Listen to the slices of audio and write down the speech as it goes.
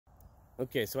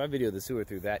Okay, so I videoed the sewer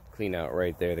through that clean out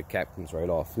right there. The cap comes right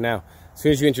off. Now, as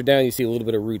soon as you enter down, you see a little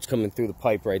bit of roots coming through the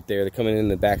pipe right there. They're coming in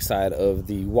the backside of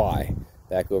the Y,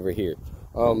 back over here.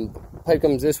 Pipe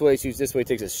comes this way, shoots this way,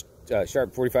 takes a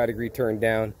sharp 45-degree turn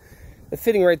down. The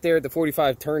fitting right there at the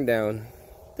 45 turn down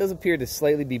does appear to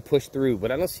slightly be pushed through,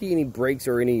 but I don't see any breaks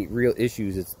or any real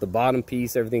issues. It's the bottom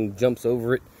piece, everything jumps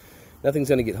over it. Nothing's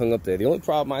going to get hung up there. The only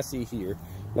problem I see here,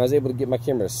 and I was able to get my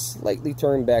camera slightly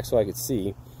turned back so I could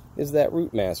see, is that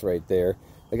root mass right there.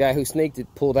 The guy who snaked it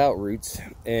pulled out roots,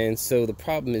 and so the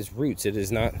problem is roots. It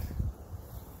is not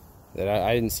that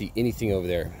I didn't see anything over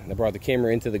there. I brought the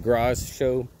camera into the garage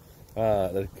show,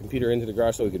 the computer into the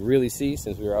garage so we could really see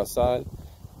since we were outside,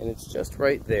 and it's just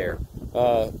right there.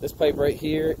 This pipe right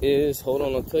here is, hold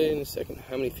on, I'll tell you in a second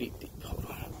how many feet deep. Hold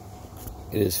on.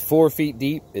 It is 4 feet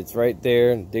deep. It's right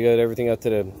there. Dig out everything up to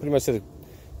the, pretty much to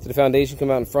the foundation, come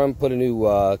out in front, put a new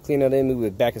clean out in, move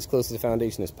it back as close to the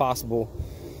foundation as possible.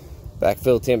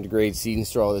 Backfill, tamp, degrade, seed, and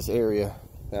straw this area.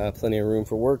 Plenty of room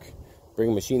for work.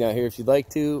 Bring a machine out here if you'd like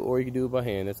to, or you can do it by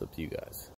hand. That's up to you guys.